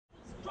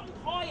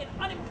drunk, high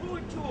and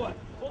unemployed tour.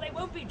 Well, they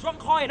won't be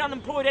drunk, high and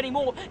unemployed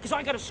anymore because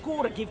I got a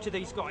score to give to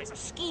these guys, a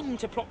scheme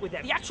to plot with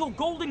them. The actual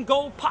golden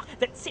goal puck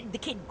that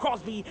Sidney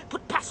Crosby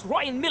put past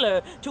Ryan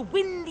Miller to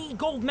win the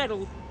gold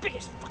medal.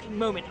 Biggest fucking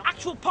moment.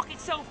 Actual puck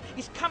itself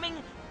is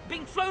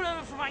being flown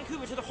over from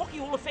Vancouver to the Hockey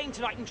Hall of Fame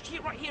tonight, and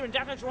right here in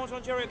downtown Toronto,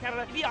 Ontario,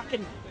 Canada. Maybe I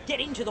can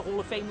get into the Hall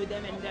of Fame with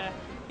them and,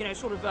 you know,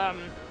 sort of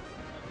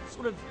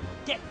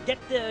get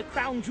the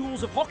crown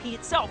jewels of hockey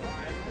itself.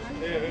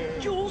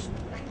 Jules,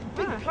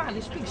 big plan,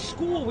 this big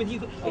score with you,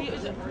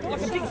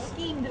 like a big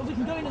scheme that we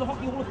can go into the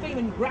Hockey Hall of Fame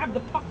and grab the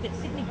puck that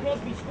Sidney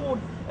Crosby scored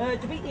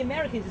to beat the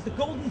Americans. It's the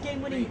golden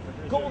game-winning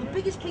goal, the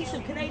biggest piece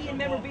of Canadian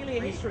memorabilia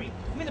history.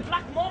 I mean, the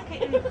black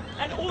market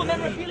and all the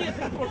memorabilia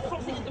people are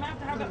frothing at the mouth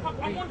to have that puck.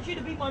 I want you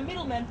to be my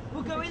middleman.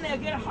 We'll go in there,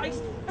 get a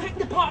heist, take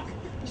the puck,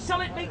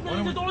 sell it, make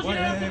millions of dollars.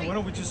 Why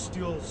don't we just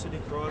steal Sidney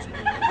Crosby?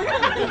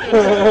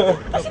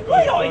 That's a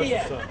great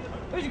idea.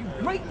 It's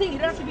a great thing. You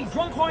don't have to be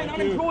drunk, high, and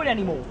unemployed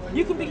anymore.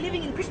 You can be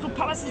living in crystal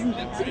palaces and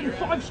sipping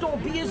 5-star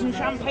beers and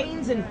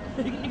champagnes, and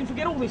you can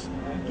forget all this,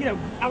 you know,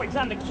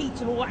 Alexander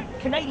Keats and all that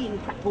Canadian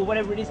crap or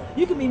whatever it is.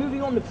 You can be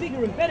moving on to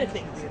bigger and better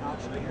things.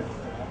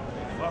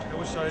 Fuck, I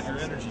wish I had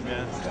your energy,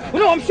 man.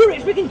 Well, no, I'm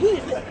serious. We can do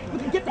this. We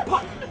can get the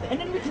puck, and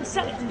then we can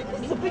sell it.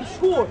 It's a big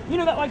score. You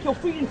know that, like your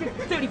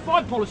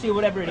 35 policy or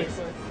whatever it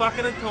is.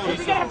 Fucking I told you.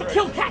 We're gonna have to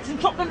kill cats and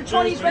chop them to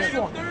Chinese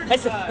restaurant.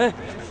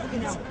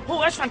 Oh,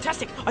 that's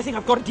fantastic. I think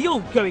I've got a deal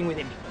going with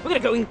him. We're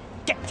gonna go and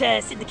get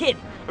Sid the Kid.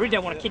 I really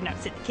don't want to kidnap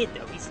Sid the Kid,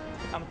 though.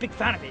 I'm a big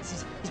fan of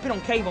his. He's been on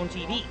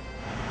KayvonTV.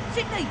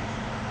 Sidney!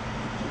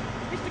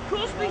 Mr.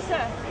 Crosby,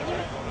 sir.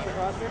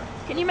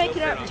 Can you make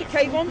it out to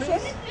Kayvon, sir?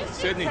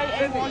 Sidney.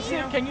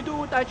 Can you do it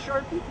with that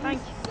Sharpie?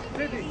 Thank you.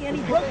 Sidney. And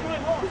he broke my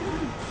heart.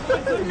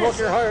 Broke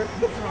your heart.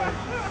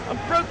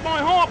 I broke my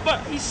heart,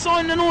 but he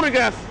signed an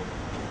autograph.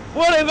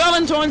 What a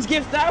Valentine's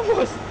gift that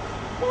was.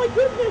 My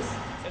goodness.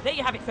 So there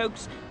you have it,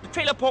 folks. The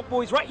Trailer Park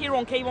Boys right here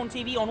on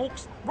KayvonTV on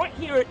Hawks, right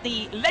here at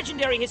the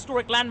legendary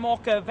historic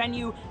landmark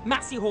venue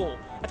Massey Hall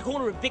at the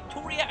corner of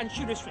Victoria and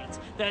Shooter Streets,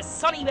 the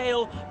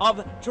Sunnyvale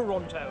of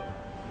Toronto.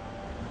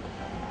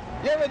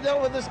 You ever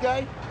dealt with this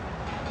guy?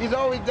 He's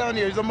always down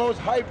here. He's the most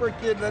hyper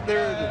kid that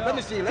there is. Let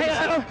me see.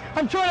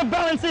 I'm trying to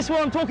balance this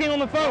while I'm talking on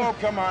the phone. Oh,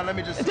 come on. Let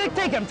me just... Take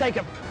him.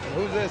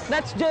 Who's this?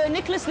 That's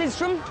Nicholas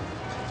Lidstrom.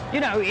 You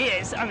know, he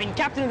is. I mean,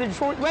 captain of the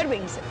Detroit Red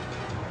Wings.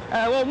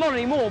 Well, not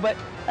anymore, but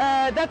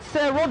that's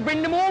Rod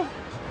Brindamore.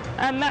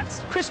 And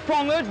that's Chris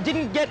Pronger.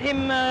 Didn't get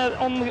him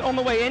on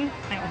the way in.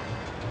 Hang on.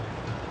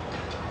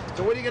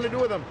 So what are you going to do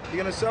with him? You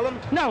going to sell him?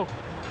 No.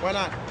 Why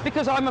not?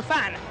 Because I'm a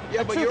fan.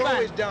 Yeah, but you're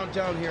always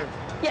downtown here.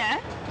 Yeah.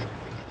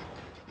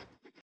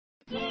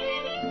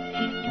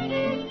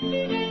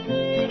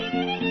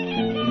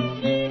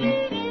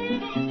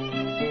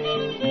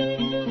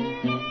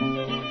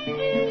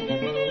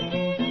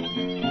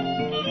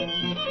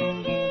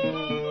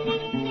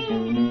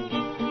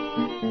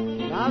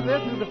 Now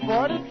this is the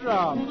 40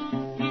 drop.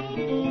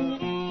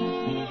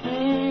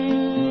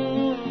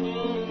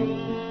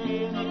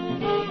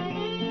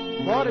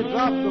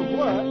 Drops of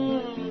what?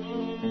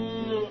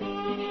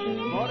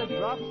 40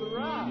 drops of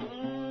rye.